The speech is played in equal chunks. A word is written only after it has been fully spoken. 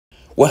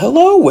Well,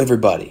 hello,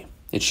 everybody.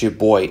 It's your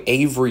boy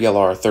Avery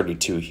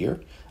LR32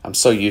 here. I'm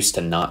so used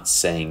to not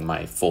saying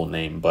my full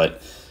name,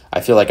 but I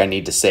feel like I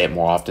need to say it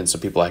more often so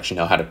people actually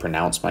know how to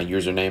pronounce my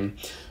username.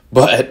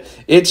 But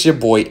it's your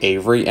boy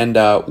Avery, and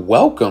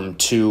welcome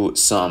to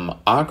some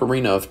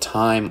Ocarina of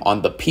Time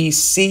on the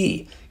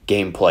PC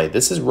gameplay.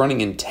 This is running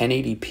in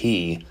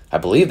 1080p. I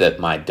believe that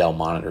my Dell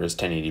monitor is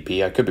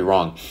 1080p. I could be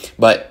wrong,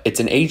 but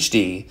it's an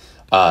HD.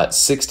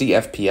 60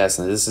 FPS,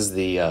 and this is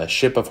the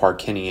Ship of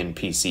Harkinian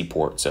PC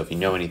port. So if you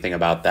know anything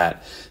about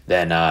that,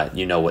 then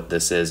you know what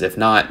this is. If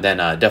not, then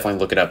definitely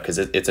look it up because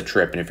it's a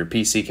trip. And if your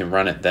PC can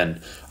run it,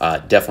 then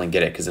definitely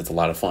get it because it's a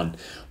lot of fun.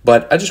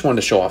 But I just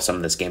wanted to show off some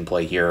of this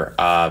gameplay here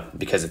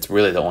because it's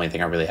really the only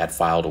thing I really had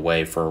filed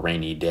away for a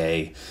rainy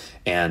day.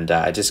 And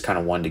I just kind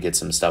of wanted to get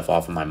some stuff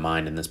off of my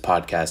mind in this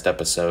podcast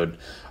episode.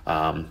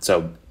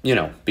 So, you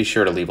know, be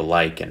sure to leave a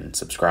like and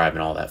subscribe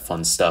and all that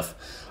fun stuff.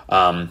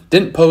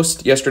 Didn't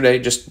post yesterday,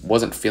 just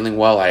wasn't feeling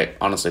well. I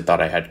honestly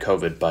thought I had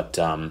COVID, but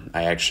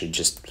I actually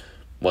just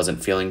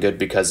wasn't feeling good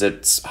because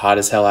it's hot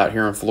as hell out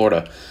here in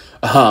Florida.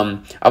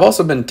 I've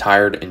also been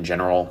tired in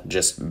general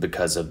just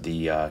because of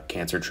the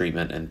cancer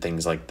treatment and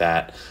things like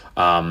that.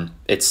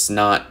 It's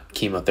not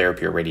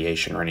chemotherapy or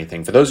radiation or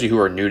anything. For those of you who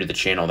are new to the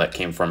channel that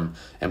came from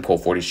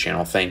MCool40's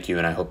channel, thank you,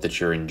 and I hope that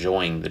you're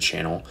enjoying the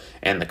channel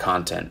and the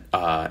content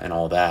and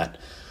all that.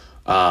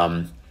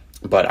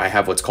 But I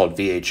have what's called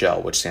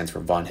VHL, which stands for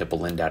von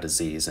Hippel-Lindau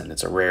disease, and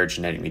it's a rare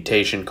genetic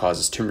mutation,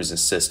 causes tumors and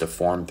cysts to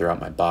form throughout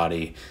my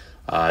body.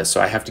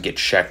 So I have to get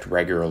checked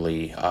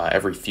regularly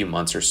every few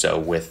months or so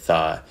with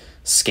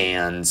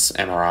scans,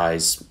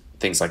 MRIs,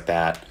 things like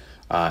that.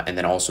 And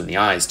then also in the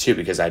eyes, too,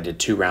 because I did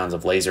 2 rounds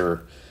of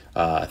laser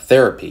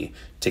therapy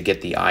to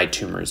get the eye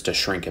tumors to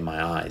shrink in my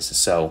eyes.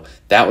 So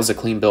that was a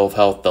clean bill of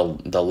health.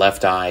 The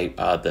left eye,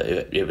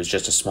 it was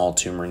just a small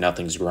tumor.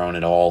 Nothing's grown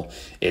at all.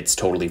 It's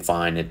totally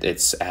fine.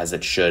 It's as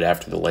it should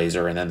after the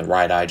laser. And then the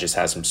right eye just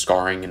has some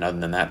scarring. And other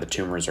than that, the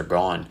tumors are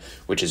gone,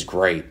 which is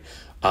great.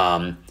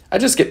 I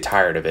just get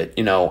tired of it.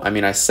 You know, I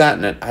mean, I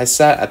sat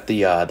at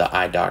the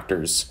eye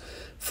doctor's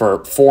for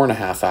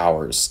 4.5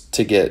 hours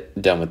to get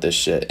done with this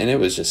shit. And it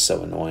was just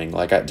so annoying.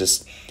 Like,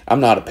 I'm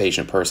not a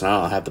patient person.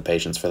 I don't have the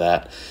patience for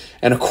that.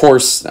 And of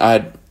course,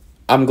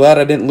 I'm glad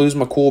I didn't lose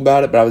my cool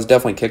about it, but I was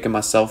definitely kicking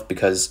myself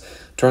because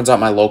turns out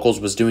my locals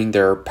was doing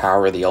their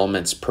Power of the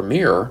Elements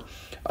premiere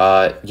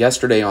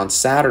yesterday on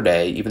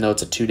Saturday. Even though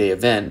it's a 2-day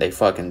event, they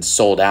fucking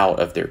sold out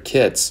of their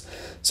kits.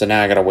 So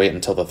now I gotta wait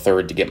until the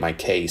 3rd to get my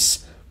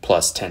case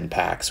plus 10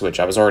 packs, which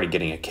I was already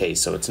getting a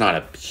case, so it's not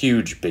a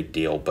huge big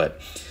deal, but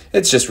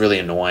it's just really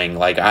annoying.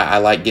 Like, I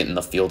like getting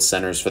the field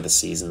centers for the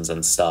seasons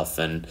and stuff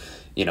and,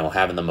 you know,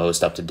 having the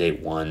most up-to-date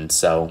one.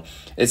 So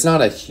it's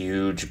not a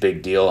huge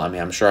big deal. I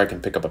mean, I'm sure I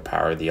can pick up a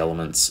Power of the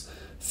Elements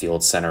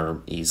field center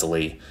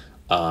easily.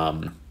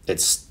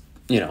 It's,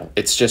 you know,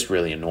 it's just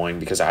really annoying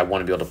because I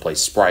want to be able to play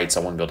sprites. I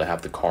want to be able to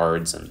have the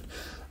cards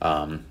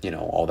and, you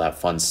know, all that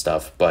fun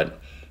stuff.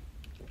 But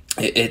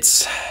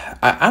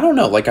I don't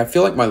know. Like, I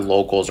feel like my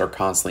locals are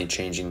constantly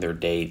changing their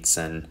dates,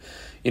 and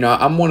you know,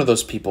 I'm one of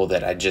those people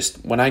that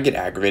when I get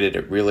aggravated,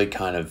 it really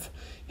kind of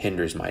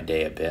hinders my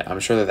day a bit. I'm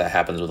sure that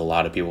happens with a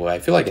lot of people, but I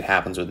feel like it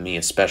happens with me,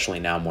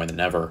 especially now more than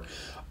ever,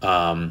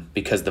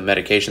 because the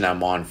medication that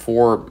I'm on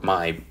for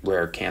my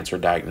rare cancer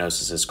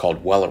diagnosis is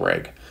called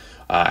Welireg.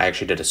 I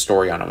actually did a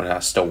story on it when I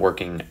was still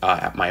working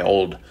at my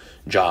old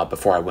job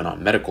before I went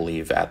on medical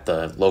leave at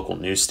the local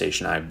news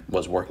station I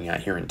was working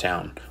at here in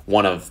town,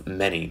 one of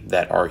many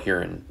that are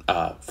here in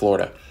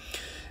Florida.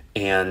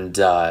 And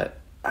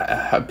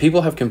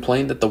people have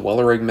complained that the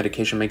Welireg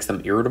medication makes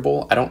them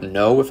irritable. I don't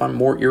know if I'm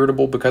more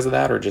irritable because of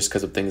that or just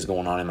because of things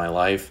going on in my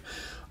life.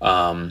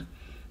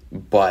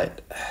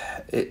 But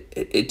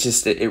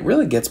it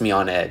really gets me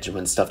on edge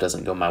when stuff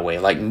doesn't go my way.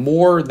 Like,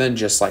 more than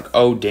just like,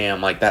 oh,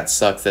 damn, like, that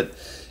sucks that,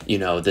 you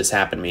know, this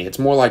happened to me. It's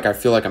more like I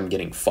feel like I'm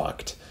getting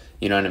fucked.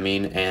 You know what I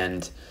mean?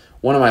 And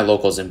one of my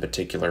locals in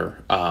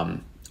particular,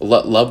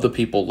 love the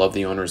people, love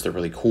the owners. They're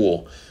really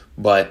cool.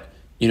 But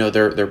you know,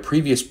 their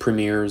previous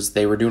premieres,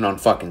 they were doing on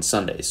fucking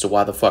Sundays. So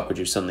why the fuck would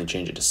you suddenly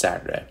change it to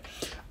Saturday?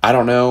 I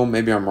don't know.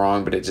 Maybe I'm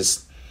wrong, but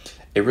it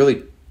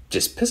really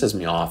just pisses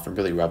me off and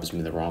really rubs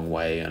me the wrong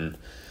way. And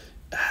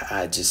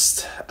I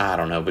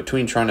don't know.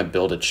 Between trying to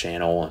build a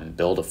channel and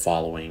build a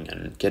following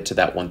and get to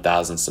that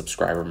 1,000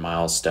 subscriber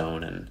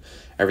milestone and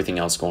everything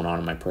else going on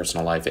in my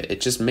personal life, it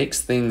just makes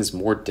things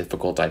more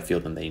difficult, I feel,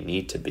 than they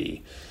need to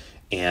be.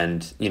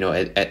 And, you know,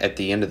 at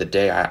the end of the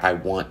day, I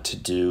want to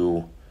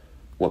do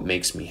what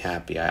makes me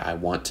happy. I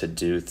want to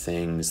do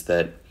things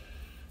that,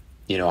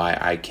 you know,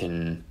 I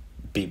can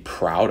be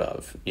proud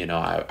of. You know,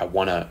 I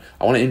want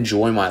to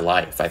enjoy my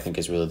life, I think,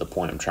 is really the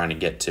point I'm trying to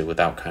get to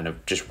without kind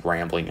of just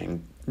rambling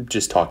and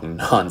just talking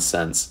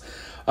nonsense.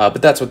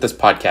 But that's what this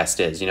podcast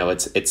is. You know,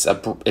 it's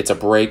a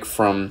break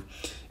from,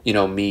 you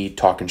know, me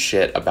talking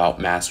shit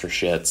about Master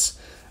Shits,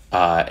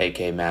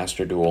 aka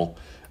Master Duel,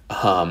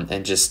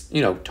 and just,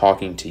 you know,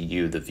 talking to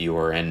you, the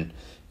viewer. And,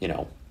 you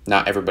know,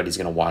 not everybody's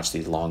going to watch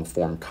these long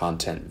form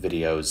content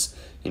videos,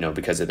 you know,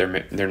 because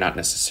they're not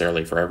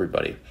necessarily for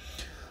everybody.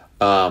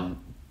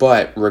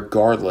 But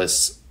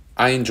regardless,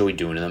 I enjoy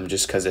doing them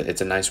just because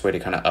it's a nice way to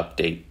kind of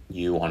update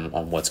you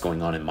on what's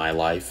going on in my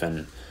life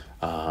and,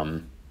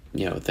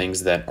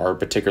 things that are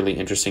particularly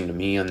interesting to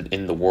me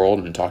in the world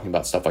and talking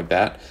about stuff like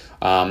that.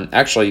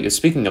 Actually,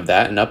 speaking of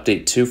that, an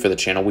update too for the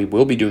channel, we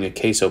will be doing a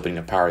case opening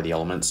of Power of the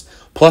Elements,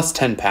 plus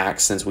 10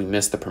 packs since we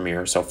missed the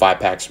premiere. So 5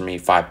 packs from me,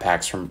 5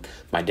 packs from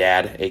my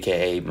dad,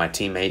 aka my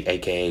teammate,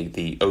 aka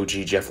the OG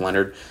Jeff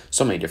Leonard.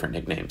 So many different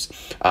nicknames.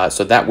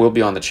 So that will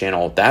be on the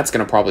channel. That's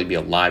going to probably be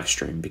a live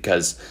stream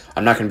because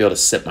I'm not going to be able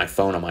to sit my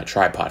phone on my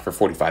tripod for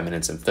 45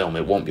 minutes and film.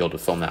 It won't be able to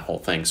film that whole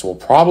thing. So we'll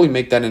probably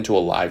make that into a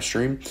live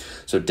stream.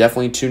 So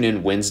definitely tune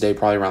in Wednesday,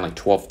 probably around like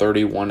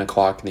 12:30, 1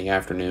 o'clock in the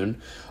afternoon,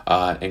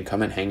 and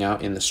come and hang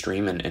out in the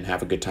stream and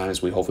have a good time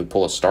as we hopefully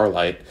pull a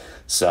Starlight.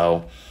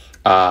 So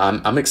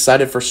I'm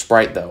excited for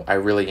Sprite, though. I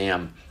really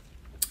am.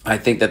 I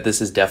think that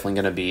this is definitely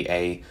going to be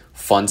a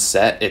fun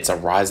set. It's a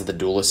Rise of the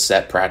Duelist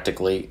set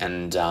practically,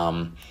 and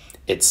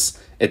it's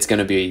going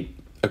to be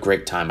a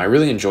great time. I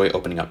really enjoy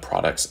opening up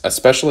products,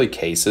 especially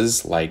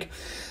cases, like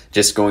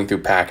just going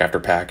through pack after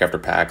pack after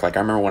pack. Like I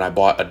remember when I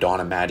bought a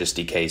Dawn of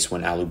Majesty case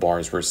when Alu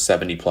bars were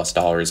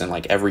 $70+, and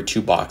like every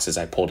 2 boxes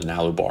I pulled an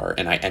Alu bar,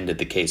 and I ended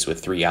the case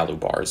with 3 Alu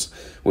bars,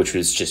 which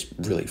was just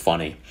really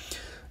funny.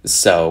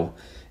 So,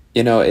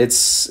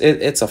 it's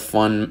a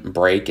fun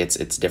break.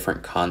 It's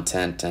different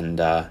content,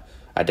 and I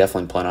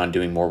definitely plan on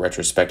doing more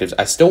retrospectives.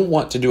 I still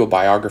want to do a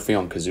biography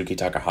on Kazuki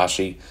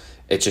Takahashi.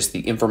 It's just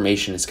the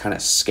information is kind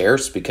of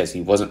scarce because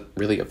he wasn't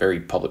really a very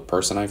public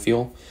person, I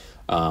feel.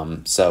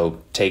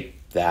 So take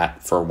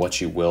that for what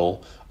you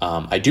will.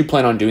 I do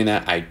plan on doing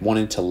that. I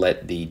wanted to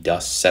let the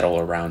dust settle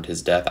around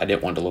his death. I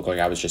didn't want to look like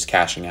I was just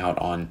cashing out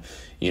on,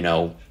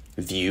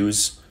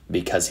 views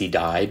because he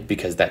died,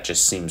 because that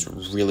just seems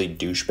really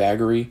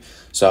douchebaggery.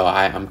 So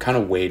I'm kind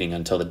of waiting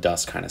until the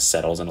dust kind of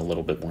settles and a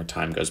little bit more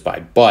time goes by.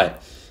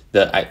 But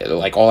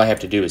all I have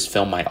to do is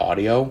film my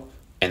audio,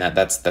 and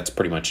that's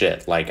pretty much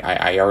it. Like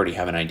I already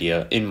have an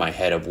idea in my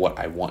head of what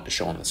I want to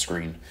show on the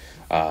screen,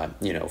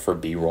 for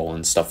B-roll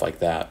and stuff like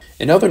that.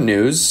 In other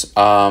news,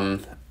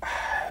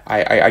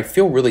 I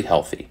feel really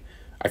healthy.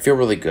 I feel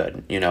really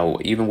good,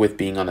 even with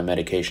being on the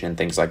medication and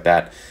things like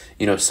that.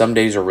 Some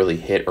days are really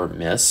hit or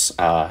miss.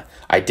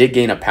 I did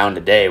gain a pound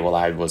a day while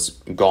I was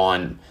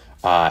gone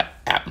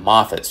at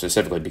Moffat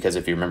specifically, because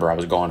if you remember, I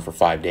was gone for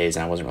 5 days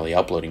and I wasn't really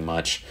uploading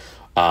much.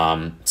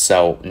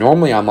 So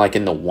normally I'm like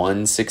in the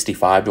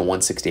 165 to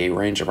 168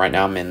 range, and right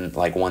now I'm in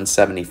like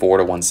 174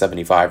 to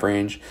 175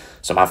 range.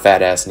 So my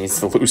fat ass needs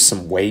to lose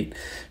some weight.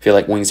 I feel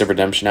like Wings of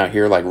Redemption out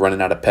here, like running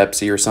out of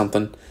Pepsi or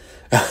something.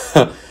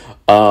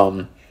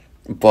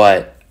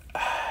 But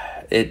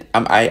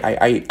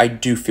I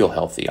do feel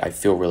healthy. I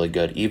feel really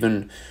good,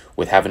 even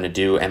with having to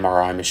do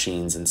MRI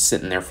machines and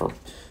sitting there for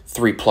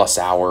 3+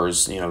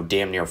 hours,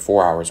 damn near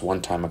 4 hours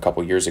one time a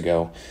couple years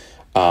ago.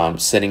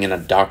 Sitting in a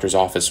doctor's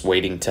office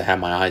waiting to have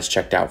my eyes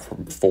checked out for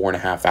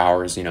 4.5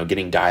 hours,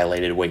 getting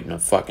dilated, waiting a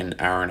fucking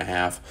hour and a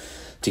half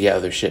to get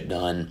other shit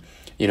done.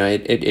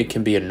 It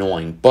can be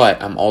annoying,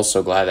 but I'm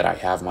also glad that I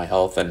have my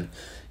health, and,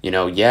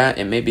 yeah,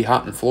 it may be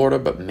hot in Florida,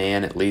 but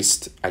man, at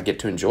least I get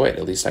to enjoy it.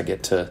 At least I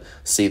get to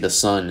see the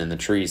sun and the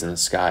trees and the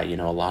sky.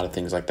 A lot of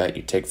things like that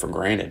you take for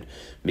granted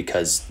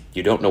because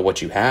you don't know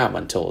what you have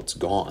until it's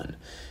gone.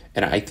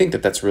 And I think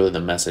that that's really the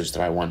message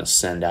that I want to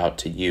send out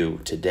to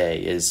you today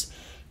is,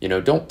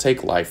 don't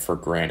take life for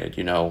granted.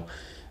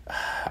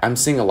 I'm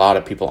seeing a lot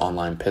of people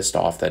online pissed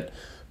off that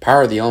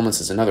Power of the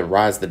Elements is another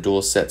Rise of the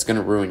Duelist set. It's going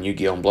to ruin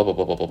Yu-Gi-Oh! And blah, blah,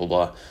 blah, blah, blah, blah,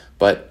 blah.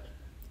 But,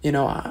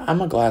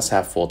 I'm a glass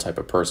half full type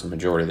of person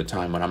majority of the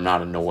time when I'm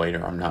not annoyed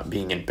or I'm not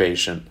being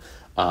impatient.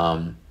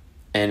 And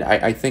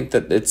I think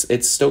that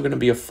it's still going to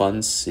be a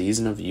fun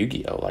season of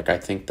Yu-Gi-Oh! Like, I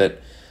think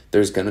that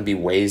there's going to be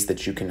ways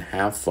that you can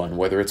have fun,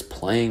 whether it's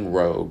playing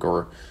Rogue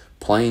or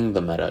playing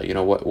the meta,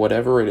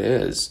 whatever it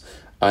is.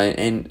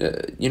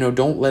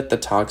 Don't let the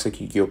toxic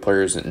Yu-Gi-Oh!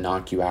 Players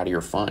knock you out of your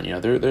fun.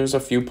 There's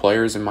a few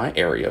players in my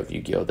area of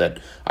Yu-Gi-Oh! That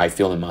I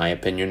feel, in my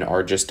opinion,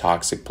 are just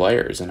toxic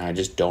players, and I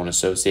just don't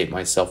associate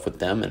myself with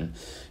them. And,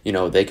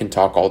 they can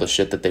talk all the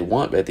shit that they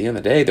want, but at the end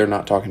of the day, they're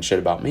not talking shit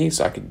about me,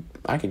 so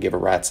I could give a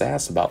rat's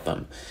ass about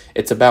them.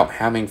 It's about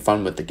having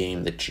fun with the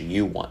game that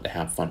you want to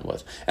have fun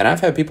with. And I've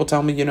had people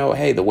tell me,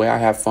 hey, the way I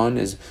have fun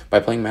is by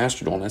playing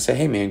Master Duel. And I say,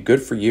 hey, man,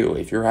 good for you.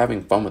 If you're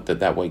having fun with it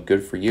that way,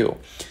 good for you.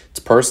 It's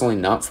personally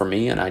not for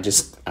me, and I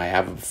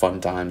have a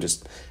fun time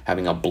just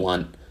having a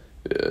blunt,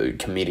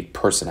 comedic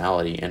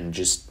personality and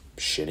just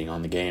shitting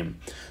on the game.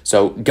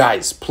 So,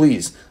 guys,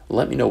 please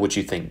let me know what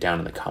you think down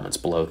in the comments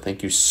below.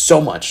 Thank you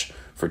so much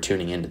for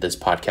tuning into this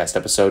podcast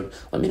episode.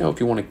 Let me know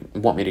if you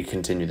want me to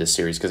continue this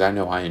series, because I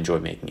know I enjoy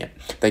making it.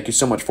 Thank you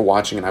so much for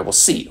watching, and I will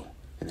see you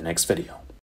in the next video.